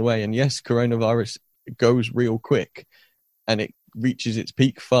 months away. And yes, coronavirus goes real quick and it reaches its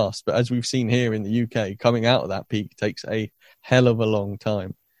peak fast. But as we've seen here in the UK, coming out of that peak takes a hell of a long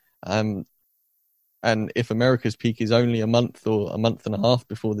time. And if America's peak is only a month or a month and a half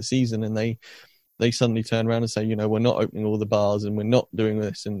before the season, and they suddenly turn around and say, we're not opening all the bars and we're not doing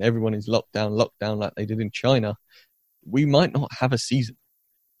this, and everyone is locked down like they did in China, we might not have a season.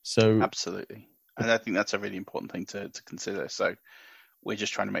 So absolutely. And I think that's a really important thing to consider. So we're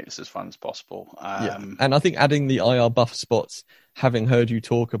just trying to make this as fun as possible. And I think adding the IR buffer spots, having heard you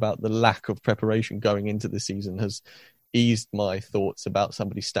talk about the lack of preparation going into the season, has eased my thoughts about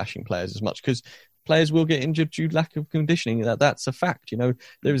somebody stashing players as much, because players will get injured due to lack of conditioning. That's a fact. There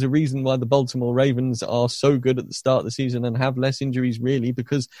is a reason why the Baltimore Ravens are so good at the start of the season and have less injuries, really,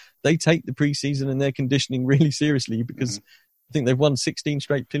 because they take the preseason and their conditioning really seriously, because I think they've won 16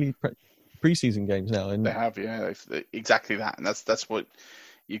 straight preseason games now. And they have, yeah, exactly that. And that's what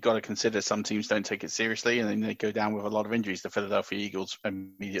you've got to consider. Some teams don't take it seriously and then they go down with a lot of injuries. The Philadelphia Eagles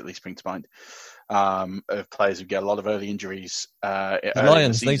immediately spring to mind of players who get a lot of early injuries. The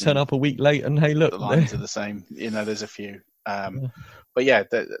Lions, they turn up a week late and hey, look. The Lions are the same. There's a few. But yeah,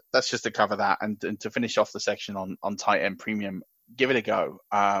 that's just to cover that. And to finish off the section on tight end premium, give it a go.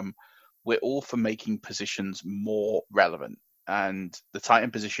 We're all for making positions more relevant. And the tight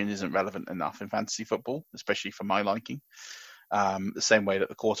end position isn't relevant enough in fantasy football, especially for my liking. The same way that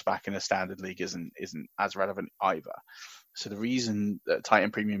the quarterback in a standard league isn't as relevant either. So the reason that tight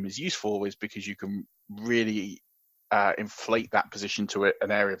end premium is useful is because you can really inflate that position to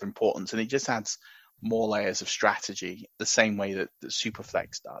an area of importance, and it just adds more layers of strategy, the same way that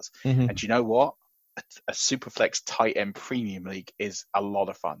Superflex does. And you know what? A Superflex tight end premium league is a lot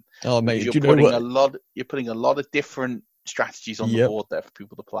of fun. Oh mate, you're putting a lot of different strategies on the board there for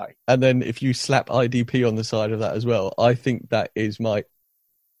people to play. And then if you slap IDP on the side of that as well, I think that is my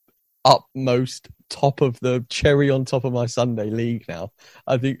utmost top of the cherry on top of my Sunday league now.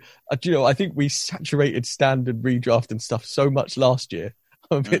 I think we saturated standard redraft and stuff so much last year.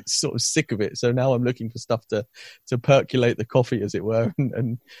 I'm a bit sort of sick of it. So now I'm looking for stuff to percolate the coffee, as it were,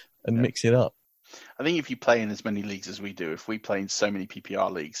 and mix it up. I think if you play in as many leagues as we do, if we play in so many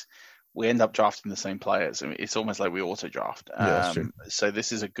PPR leagues, we end up drafting the same players. I mean, it's almost like we auto draft. That's true. So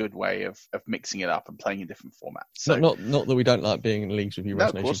this is a good way of mixing it up and playing in different formats. So, not that we don't like being in leagues with you,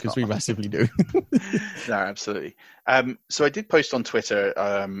 Rush Nation, because we massively do. No, absolutely. So I did post on Twitter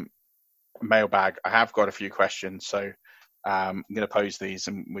mailbag. I have got a few questions, so I'm going to pose these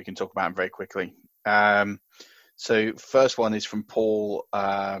and we can talk about them very quickly. So first one is from Paul,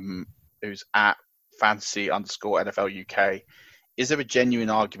 who's at fantasy_NFL UK. Is there a genuine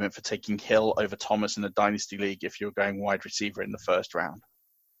argument for taking Hill over Thomas in a dynasty league if you're going wide receiver in the first round?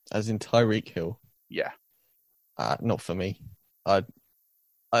 As in Tyreek Hill? Yeah. Not for me. I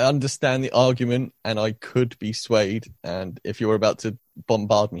understand the argument and I could be swayed. And if you're about to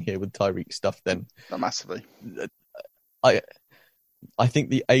bombard me here with Tyreek stuff, then... Not massively. I think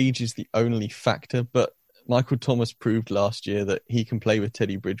the age is the only factor, but Michael Thomas proved last year that he can play with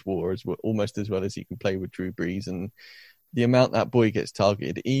Teddy Bridgewater almost as well as he can play with Drew Brees. And the amount that boy gets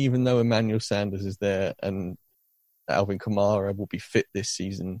targeted, even though Emmanuel Sanders is there and Alvin Kamara will be fit this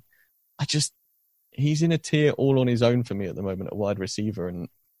season, he's in a tier all on his own for me at the moment, a wide receiver, and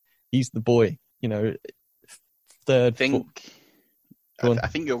he's the boy, third. I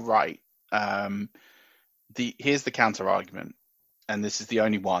think you're right. Here's the counter argument, and this is the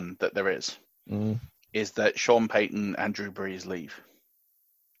only one that there is, is that Sean Payton and Drew Brees leave.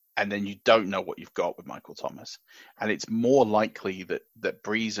 And then you don't know what you've got with Michael Thomas. And it's more likely that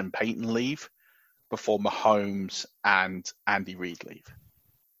Brees and Payton leave before Mahomes and Andy Reid leave.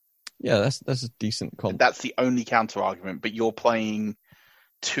 Yeah, that's a decent comp. That's the only counter argument, but you're playing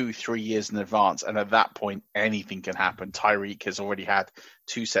 2-3 years in advance. And at that point, anything can happen. Tyreek has already had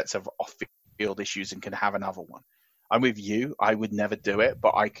 2 sets of off-field issues and can have another one. I'm with you. I would never do it,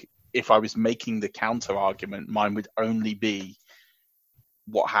 but if I was making the counter argument, mine would only be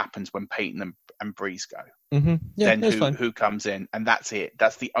what happens when Peyton and Breeze go. Mm-hmm. Yeah, then who comes in, and that's it.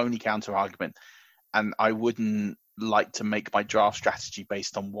 That's the only counter argument. And I wouldn't like to make my draft strategy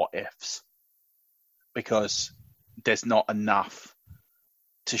based on what ifs, because there's not enough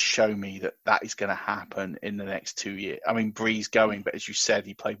to show me that is going to happen in the next 2 years. I mean, Breeze going, but as you said,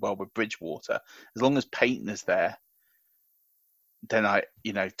 he played well with Bridgewater. As long as Peyton is there, then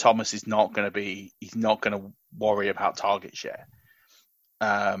Thomas is not going to worry about target share.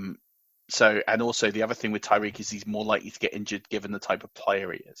 And also the other thing with Tyreek is he's more likely to get injured given the type of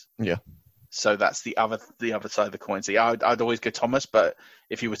player he is. Yeah. So that's the other side of the coin. So yeah, I'd always go Thomas, but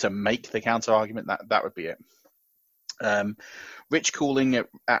if you were to make the counter argument, that would be it. Rich Cooling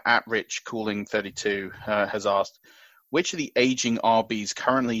at Rich Cooling 32 has asked, which of the aging RBs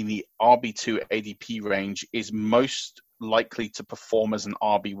currently in the RB2 ADP range is most likely to perform as an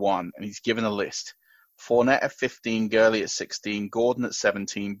RB1? And he's given a list. Fournette at 15, Gurley at 16, Gordon at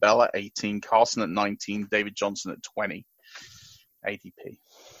 17, Bell at 18, Carson at 19, David Johnson at 20 ADP.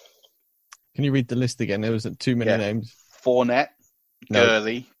 Can you read the list again? There wasn't too many names. Fournette,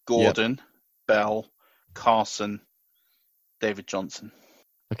 Gurley, Gordon, Bell, Carson, David Johnson.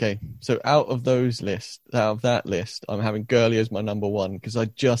 Okay, so out of that list, I'm having Gurley as my number one, because I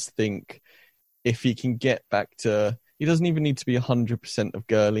just think if he can get back to, he doesn't even need to be 100% of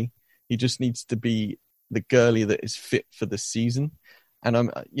Gurley. He just needs to be the Gurley that is fit for the season.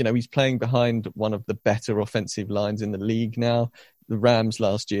 And he's playing behind one of the better offensive lines in the league now. The Rams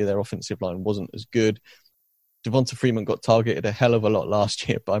last year, their offensive line wasn't as good. Devonta Freeman got targeted a hell of a lot last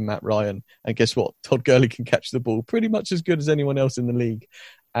year by Matt Ryan. And guess what? Todd Gurley can catch the ball pretty much as good as anyone else in the league.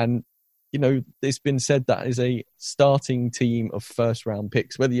 And, it's been said that is a starting team of first-round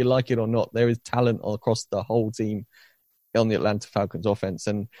picks. Whether you like it or not, there is talent across the whole team on the Atlanta Falcons offense.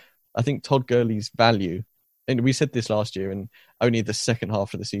 And I think Todd Gurley's value, and we said this last year, and only the second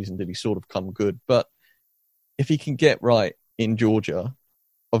half of the season did he sort of come good. But if he can get right in Georgia,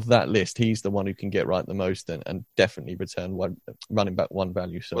 of that list, he's the one who can get right the most and definitely return one running back one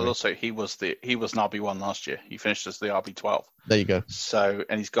value. So, well, also he was an RB1 last year. He finished as the RB12. There you go. So,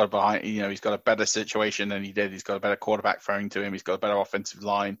 and he's got a better situation than he did. He's got a better quarterback throwing to him. He's got a better offensive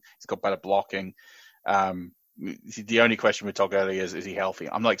line. He's got better blocking. The only question with Todd Gurley is he healthy?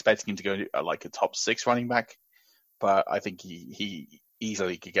 I'm not expecting him to go like a top 6 running back, but I think he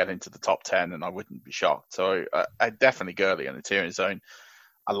easily could get into the top 10, and I wouldn't be shocked. So, I definitely Gurley on the tier in his own.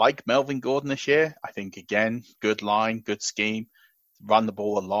 I like Melvin Gordon this year. I think, again, good line, good scheme, run the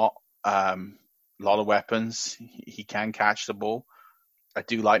ball a lot of weapons. He can catch the ball. I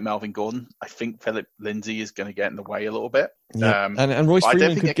do like Melvin Gordon. I think Philip Lindsay is going to get in the way a little bit. Yeah. And Royce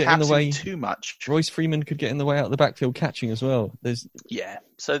Freeman could get in the way too much. Royce Freeman could get in the way out of the backfield catching as well.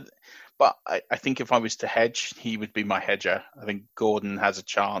 But I think if I was to hedge, he would be my hedger. I think Gordon has a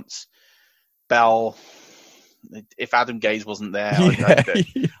chance. Bell, if Adam Gase wasn't there,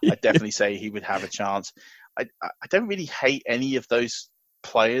 I'd definitely say he would have a chance. I don't really hate any of those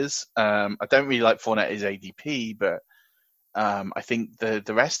players. I don't really like Fournette as ADP, but I think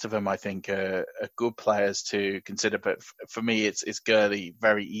the rest of them, I think, are good players to consider. But for me, it's Gurley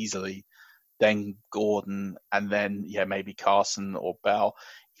very easily, then Gordon, and then maybe Carson or Bell.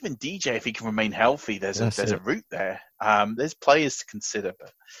 Even DJ, if he can remain healthy, there's a route there. There's players to consider.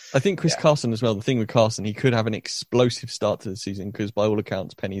 But I think Chris Carson as well. The thing with Carson, he could have an explosive start to the season because by all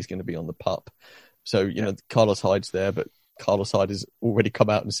accounts, Penny's going to be on the pup. So, Carlos Hyde's there, but Carlos Hyde has already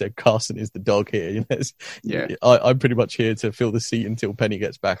come out and said Carson is the dog here. I'm pretty much here to fill the seat until Penny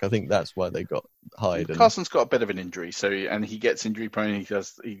gets back. I think that's why they got Hyde. Carson's got a bit of an injury, and he gets injury prone.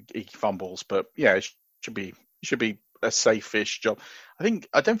 He fumbles, but it should be a safe-ish job.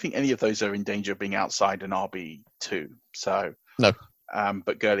 I don't think any of those are in danger of being outside an RB2. So no.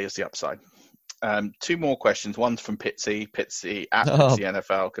 But Gurley is the upside. 2 more questions. One's from Pitsy at Pitsy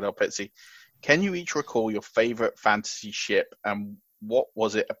NFL. Good old Pitsy. Can you each recall your favorite fantasy ship, and what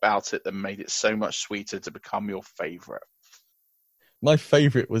was it about it that made it so much sweeter to become your favorite? My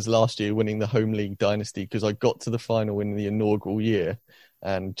favorite was last year winning the home league dynasty because I got to the final in the inaugural year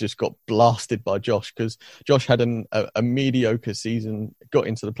and just got blasted by Josh because Josh had a mediocre season, got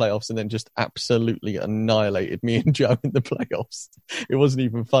into the playoffs, and then just absolutely annihilated me and Joe in the playoffs. It wasn't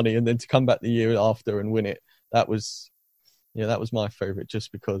even funny. And then to come back the year after and win it, that was my favorite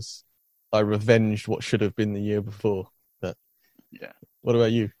just because I revenged what should have been the year before. But what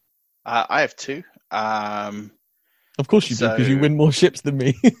about you? I have 2. Of course you do, because you win more ships than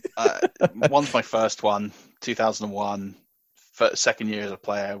me. One's my first one, 2001. second year as a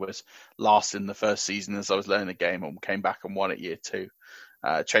player, was last in the first season as I was learning the game, and came back and won it year 2.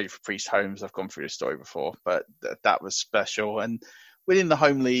 Traded for Priest Holmes. I've gone through this story before, but that was special. And winning the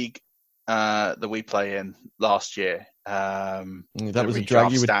home league that we play in last year, that was a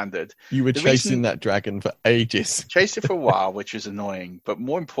drag. You were chasing that dragon for ages. Chased it for a while, which was annoying. But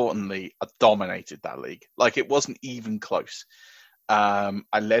more importantly, I dominated that league. Like, it wasn't even close.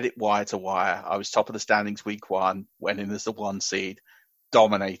 I led it wire to wire. I was top of the standings week 1, went in as the 1 seed,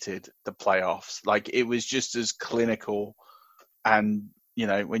 dominated the playoffs. Like, it was just as clinical. And, you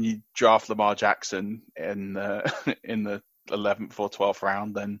know, when you draft Lamar Jackson in the 11th or 12th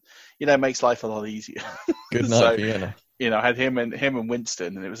round, then, you know, it makes life a lot easier. Good night, Vienna. You know, I had him and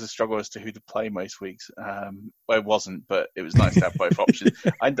Winston, and it was a struggle as to who to play most weeks. Well, it wasn't, but it was nice to have both options.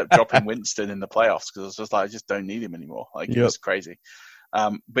 I ended up dropping Winston in the playoffs because I was just like, I just don't need him anymore. Like, It was crazy.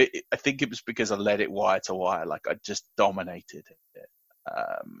 But I think it was because I led it wire to wire. Like, I just dominated it.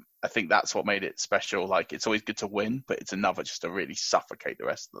 I think that's what made it special. Like, it's always good to win, but it's another just to really suffocate the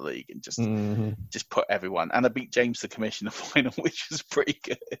rest of the league and just put everyone. And I beat James the Commissioner final, which was pretty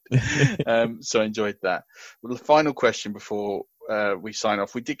good. So I enjoyed that. Well, the final question before we sign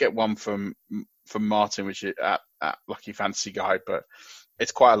off, we did get one from Martin, which is at Lucky Fantasy Guide, but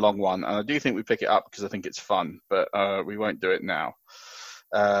it's quite a long one, and I do think we pick it up because I think it's fun, but we won't do it now.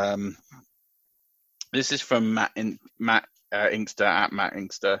 This is from Matt Inkster at Matt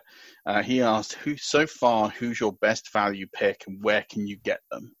Inkster. He asked, who's your best value pick and where can you get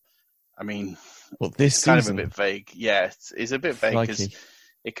them? I mean, well, this it's kind season, of a bit vague. Yeah, it's a bit vague because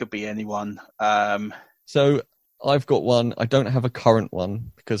it could be anyone. So I've got one. I don't have a current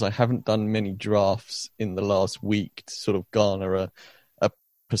one because I haven't done many drafts in the last week to sort of garner a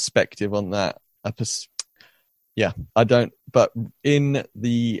perspective on that. I don't. But in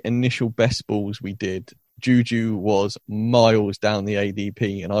the initial best balls we did, Juju was miles down the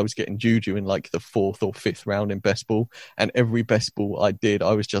ADP, and I was getting Juju in like the 4th or 5th round in best ball. And every best ball I did,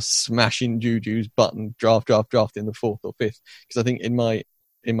 I was just smashing Juju's button, draft in the 4th or 5th. Because I think in my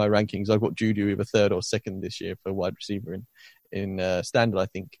rankings, I've got Juju either 3rd or 2nd this year for wide receiver in standard, I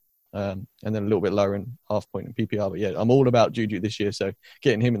think, and then a little bit lower in half point in PPR. But yeah, I'm all about Juju this year, so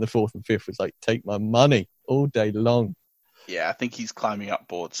getting him in the 4th and 5th was like take my money all day long. Yeah, I think he's climbing up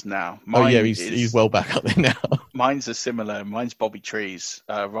boards now. He's well back up there now. Mine's Mine's Bobby Trees,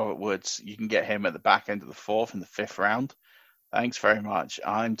 Robert Woods. You can get him at the back end of the 4th and the 5th round. Thanks very much.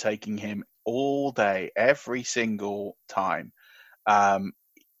 I'm taking him all day, every single time.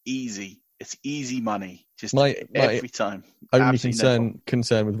 Easy. It's easy money. Just every time. Only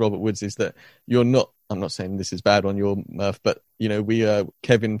concern with Robert Woods is that you're not. I'm not saying this is bad on your Murph, but you know,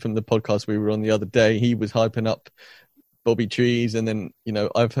 Kevin from the podcast we were on the other day, he was hyping up Bobby Trees, and then, you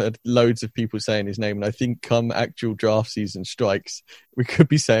know, I've heard loads of people saying his name, and I think come actual draft season strikes, we could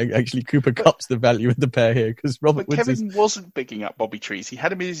be saying actually Cooper Kupp's the value of the pair here, because Robert Woods Kevin wasn't picking up Bobby Trees. He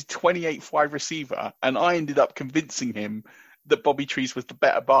had him as his 28th wide receiver, and I ended up convincing him that Bobby Trees was the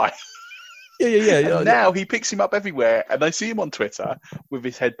better buy. Yeah. And now he picks him up everywhere, and I see him on Twitter with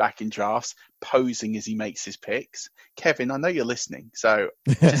his head back in drafts, posing as he makes his picks. Kevin, I know you're listening, so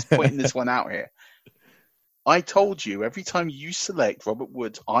just pointing this one out here. I told you every time you select Robert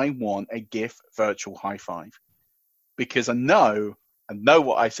Woods, I want a GIF virtual high five, because I know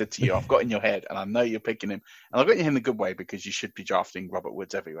what I said to you. I've got in your head, and I know you're picking him, and I've got you in the good way because you should be drafting Robert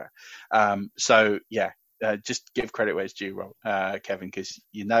Woods everywhere. So yeah, just give credit where it's due, Kevin, because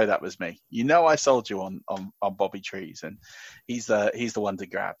you know that was me. You know I sold you on Bobby Trees, and he's the one to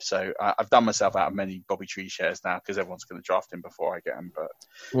grab. So I've done myself out of many Bobby Trees shares now because everyone's going to draft him before I get him.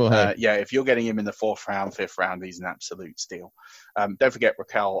 But yeah, if you're getting him in the 4th round, 5th round, he's an absolute steal. Don't forget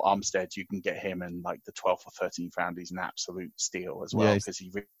Raquel Armstead. You can get him in like the 12th or 13th round. He's an absolute steal as well, because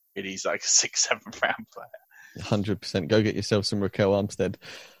he's like a 6th, 7th round player. 100%. Go get yourself some Raquel Armstead.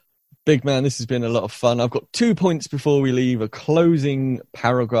 Big man, this has been a lot of fun. I've got 2 points before we leave, a closing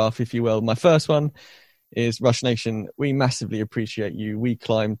paragraph, if you will. My first one is, Rush Nation, we massively appreciate you. We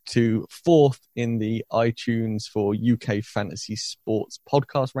climbed to 4th in the iTunes for UK Fantasy Sports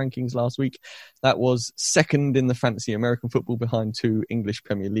podcast rankings last week. That was 2nd in the Fantasy American Football, behind 2 English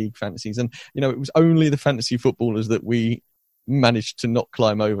Premier League fantasies. And, you know, it was only the fantasy footballers that we managed to not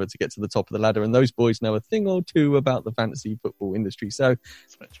climb over to get to the top of the ladder. And those boys know a thing or two about the fantasy football industry. So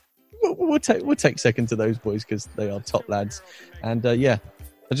we'll take second to those boys because they are top lads. And I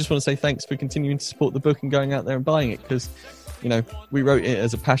just want to say thanks for continuing to support the book and going out there and buying it, because, you know, we wrote it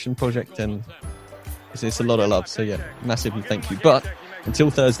as a passion project and it's a lot of love. So yeah, massively thank you. But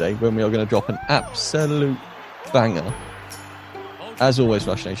until Thursday, when we are going to drop an absolute banger, as always,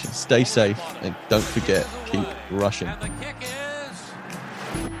 Rush Nation, stay safe and don't forget, keep rushing.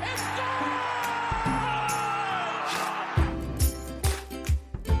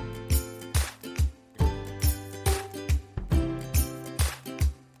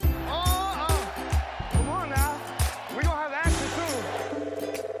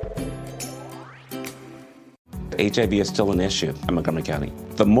 HIV is still an issue in Montgomery County.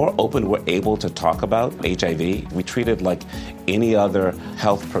 The more open we're able to talk about HIV, we treat it like any other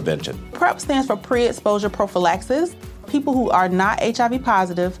health prevention. PrEP stands for pre-exposure prophylaxis. People who are not HIV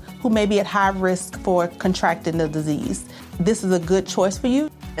positive, who may be at high risk for contracting the disease. This is a good choice for you.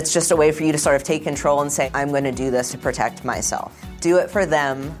 It's just a way for you to sort of take control and say, I'm going to do this to protect myself. Do it for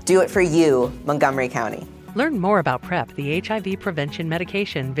them. Do it for you, Montgomery County. Learn more about PrEP, the HIV prevention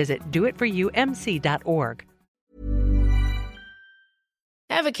medication. Visit doitforyoumc.org.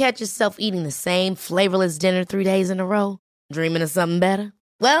 Ever catch yourself eating the same flavorless dinner 3 days in a row? Dreaming of something better?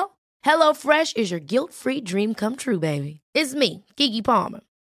 Well, HelloFresh is your guilt-free dream come true, baby. It's me, Keke Palmer.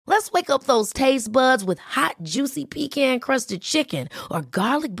 Let's wake up those taste buds with hot, juicy pecan-crusted chicken or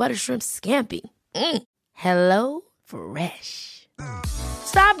garlic butter shrimp scampi. Hello Fresh.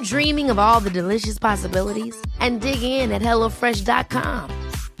 Stop dreaming of all the delicious possibilities and dig in at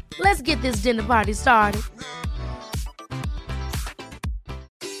HelloFresh.com. Let's get this dinner party started.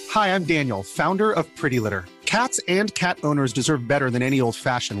 Hi, I'm Daniel, founder of Pretty Litter. Cats and cat owners deserve better than any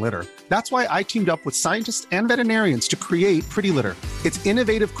old-fashioned litter. That's why I teamed up with scientists and veterinarians to create Pretty Litter. Its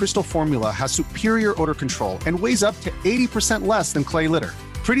innovative crystal formula has superior odor control and weighs up to 80% less than clay litter.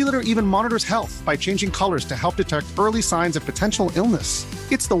 Pretty Litter even monitors health by changing colors to help detect early signs of potential illness.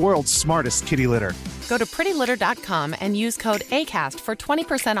 It's the world's smartest kitty litter. Go to prettylitter.com and use code ACAST for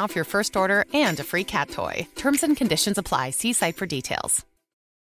 20% off your first order and a free cat toy. Terms and conditions apply. See site for details.